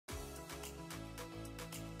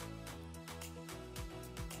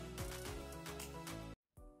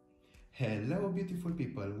Hello beautiful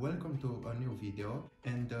people, welcome to a new video,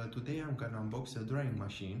 and today I'm gonna unbox a drying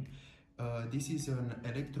machine. This is an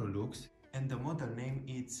Electrolux and the model name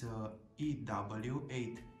is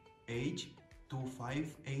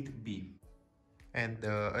EW8H258B. And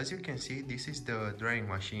as you can see, this is the drying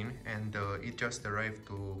machine, and it just arrived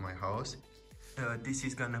to my house. This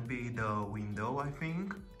is gonna be the window, I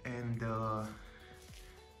think, and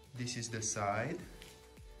this is the side,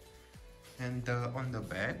 and on the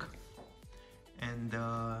back. And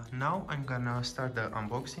now I'm gonna start the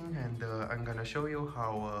unboxing, and I'm gonna show you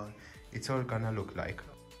how it's all gonna look like.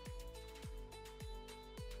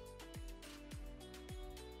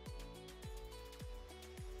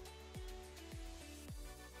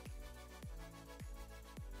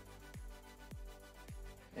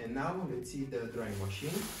 And now let's see the drying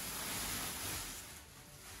machine.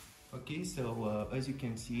 Okay, so as you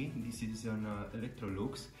can see, this is an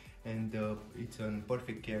Electrolux, and it's on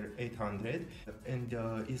PerfectCare800, and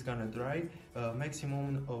it's gonna dry a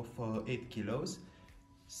maximum of 8 kilos.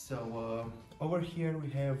 So over here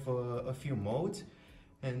we have a few modes,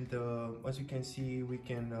 and as you can see, we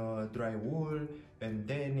can dry wool and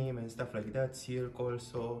denim and stuff like that, silk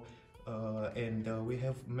also, and we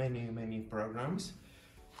have many programs.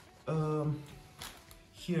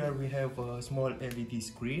 Here we have a small LED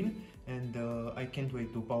screen, and I can't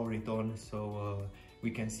wait to power it on so we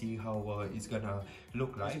can see how it's gonna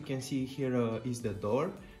look like. As you can see, here is the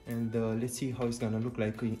door, and let's see how it's gonna look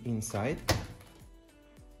like inside.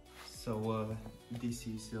 So this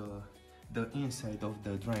is the inside of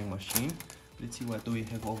the drying machine. Let's see what we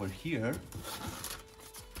have over here.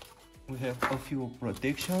 We have a few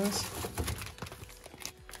protections,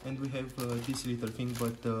 and we have this little thing,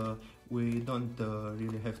 but we don't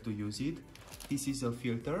really have to use it. This is a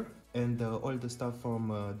filter, and all the stuff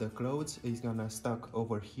from the clothes is gonna stuck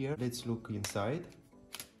over here. Let's look inside.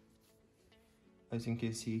 As you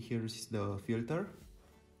can see, here's the filter,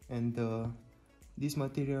 and this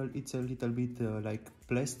material, it's a little bit like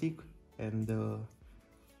plastic, and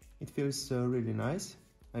it feels really nice.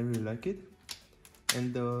 I really like it,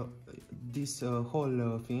 and this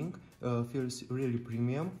whole thing feels really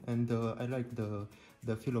premium, and I like the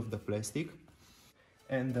feel of the plastic.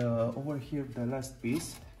 And over here, the last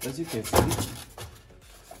piece, as you can see,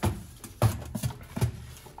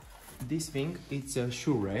 this thing, it's a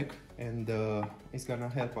shoe rack, and it's gonna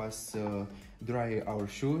help us dry our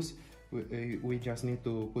shoes. We just need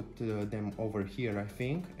to put them over here, I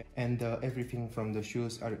think, and everything from the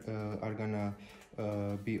shoes are gonna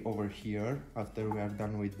be over here after we are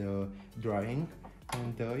done with the drying.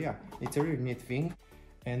 And yeah, it's a really neat thing.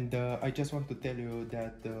 And I just want to tell you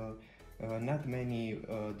that not many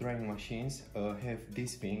drying machines have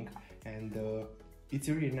this thing, and it's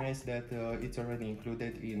really nice that it's already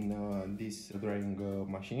included in this drying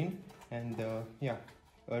machine. And yeah,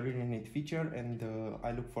 a really neat feature, and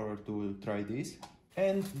I look forward to try this.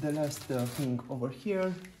 And the last thing over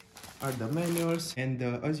here are the manuals, and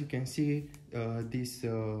as you can see, this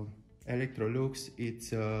Electrolux,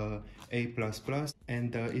 it's A++,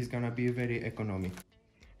 and it's gonna be very economic.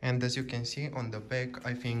 And as you can see on the back,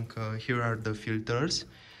 I think here are the filters,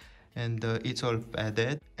 and it's all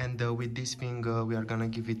padded. And with this thing, we are gonna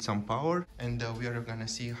give it some power, and we are gonna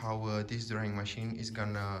see how this drying machine is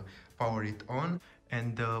gonna power it on.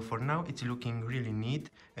 And for now, it's looking really neat,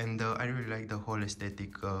 and I really like the whole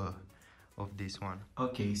aesthetic of this one.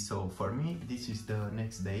 Okay, so for me, this is the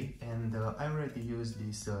next day, and I already used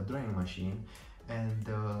this drying machine. And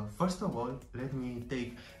first of all, let me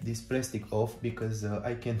take this plastic off, because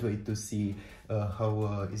I can't wait to see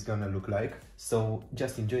how it's gonna look like. So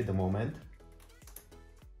just enjoy the moment.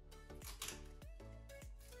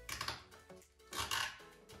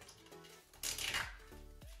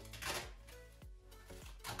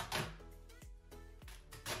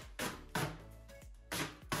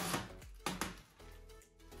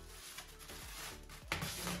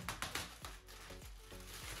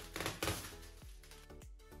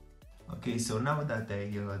 Okay, so now that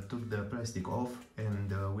I took the plastic off,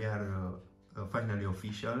 and we are finally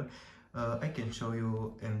official, I can show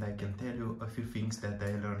you and I can tell you a few things that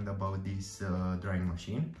I learned about this drying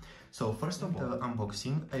machine. So first of the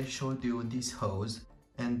unboxing, I showed you this hose,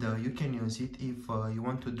 and you can use it if you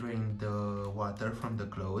want to drain the water from the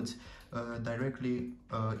clothes directly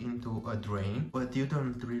into a drain, but you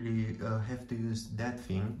don't really have to use that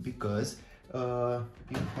thing, because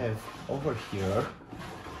you have over here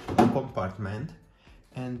a compartment,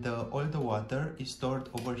 and all the water is stored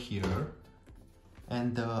over here,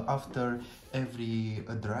 and after every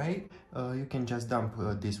dry you can just dump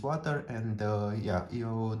this water, and yeah,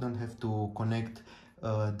 you don't have to connect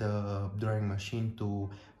the drying machine to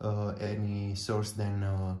any source than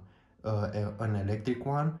an electric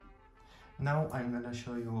one. Now I'm gonna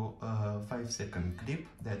show you a 5-second clip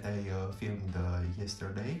that I filmed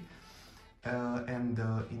yesterday, and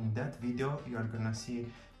in that video you are gonna see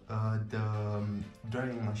the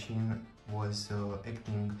drying machine was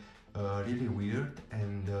acting really weird,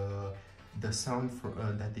 and the sound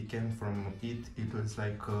that it came from it was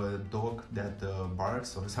like a dog that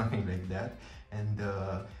barks or something like that. And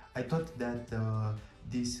I thought that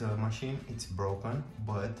this machine it's broken,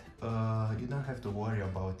 but you don't have to worry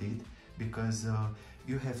about it, because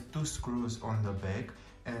you have 2 screws on the back,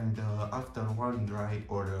 and after 1 dry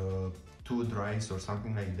or 2 dries or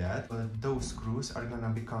something like that, those screws are gonna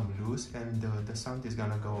become loose, and the sound is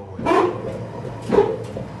gonna go away.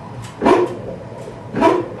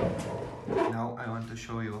 Now I want to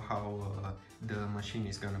show you how the machine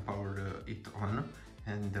is gonna power it on,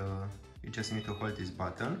 and you just need to hold this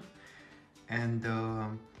button, and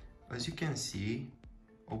as you can see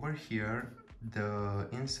over here, the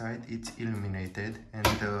inside it's illuminated, and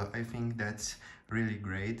I think that's really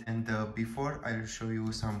great. And before I'll show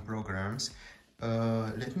you some programs,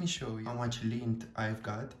 let me show you how much lint I've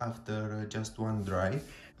got after just 1 dry,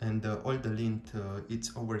 and all the lint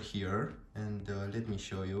it's over here, and let me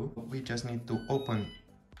show you. We just need to open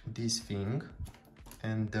this thing,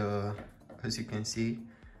 and as you can see,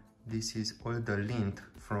 this is all the lint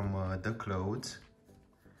from the clothes.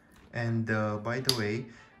 And by the way,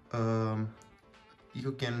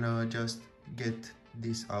 you can just get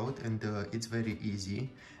this out, and it's very easy,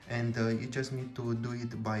 and you just need to do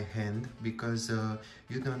it by hand, because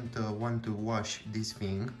you don't want to wash this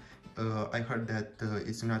thing. I heard that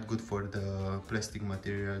it's not good for the plastic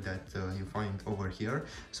material that you find over here,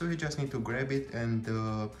 so you just need to grab it and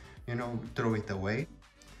you know, throw it away.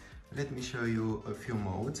 Let me show you a few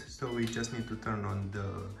modes. So we just need to turn on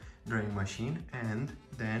the drying machine, and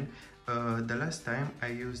then the last time I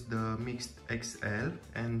used the mixed XL,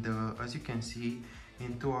 and as you can see,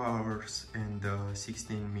 in 2 hours and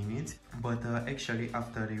 16 minutes. But actually,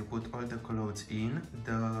 after you put all the clothes in,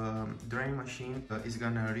 the drying machine is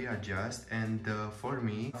gonna readjust. And for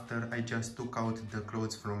me, after I just took out the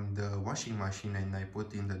clothes from the washing machine and I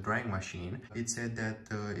put in the drying machine, it said that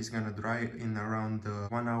it's gonna dry in around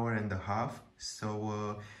 1 hour and a half.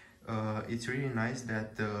 So it's really nice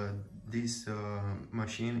that this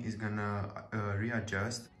machine is gonna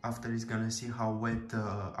readjust after it's gonna see how wet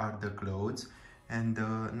are the clothes. And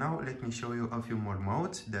now let me show you a few more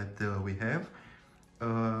modes that we have.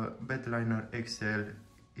 Bedliner XL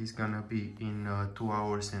is gonna be in 2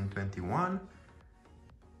 hours and 21,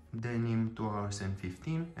 Denim 2 hours and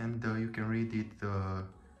 15, and you can read it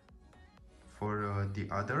for the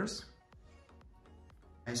others.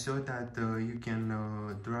 I saw that you can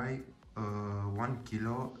dry 1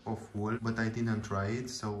 kilo of wool, but I didn't try it,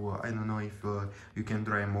 so I don't know if you can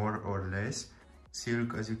dry more or less.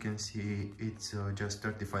 Silk, as you can see, it's just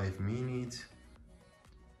 35 minutes,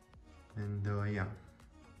 and yeah,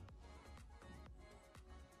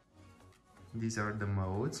 these are the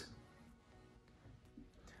modes.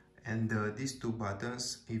 And these 2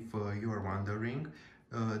 buttons, if you are wondering,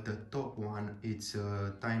 the top one it's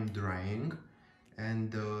time drying,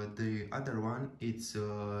 and the other one it's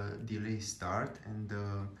delay start. And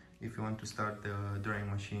if you want to start the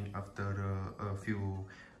drying machine after a few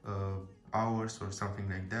hours or something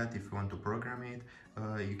like that, if you want to program it,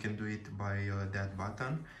 you can do it by that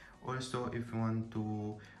button. Also, if you want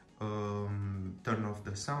to turn off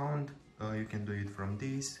the sound, you can do it from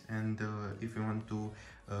this. And if you want to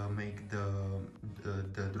make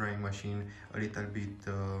the drying machine a little bit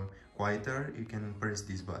quieter, you can press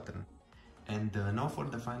this button. And now for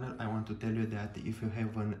the final, I want to tell you that if you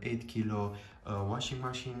have an 8 kilo washing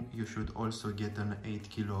machine, you should also get an 8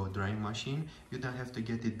 kilo drying machine. You don't have to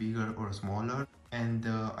get it bigger or smaller. And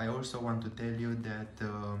I also want to tell you that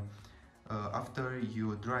after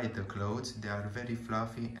you dry the clothes, they are very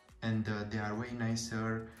fluffy, and they are way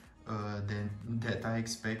nicer than that I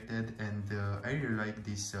expected. And I really like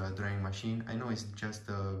this drying machine. I know it's just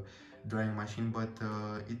a drying machine, but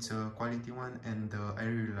it's a quality one, and I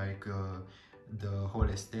really like the whole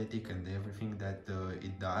aesthetic and everything that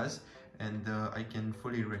it does, and I can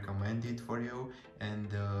fully recommend it for you. And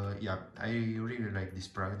yeah, I really like this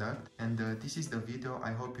product. And this is the video.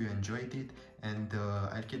 I hope you enjoyed it, and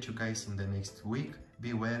I'll catch you guys in the next week.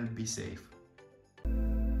 Be well, be safe.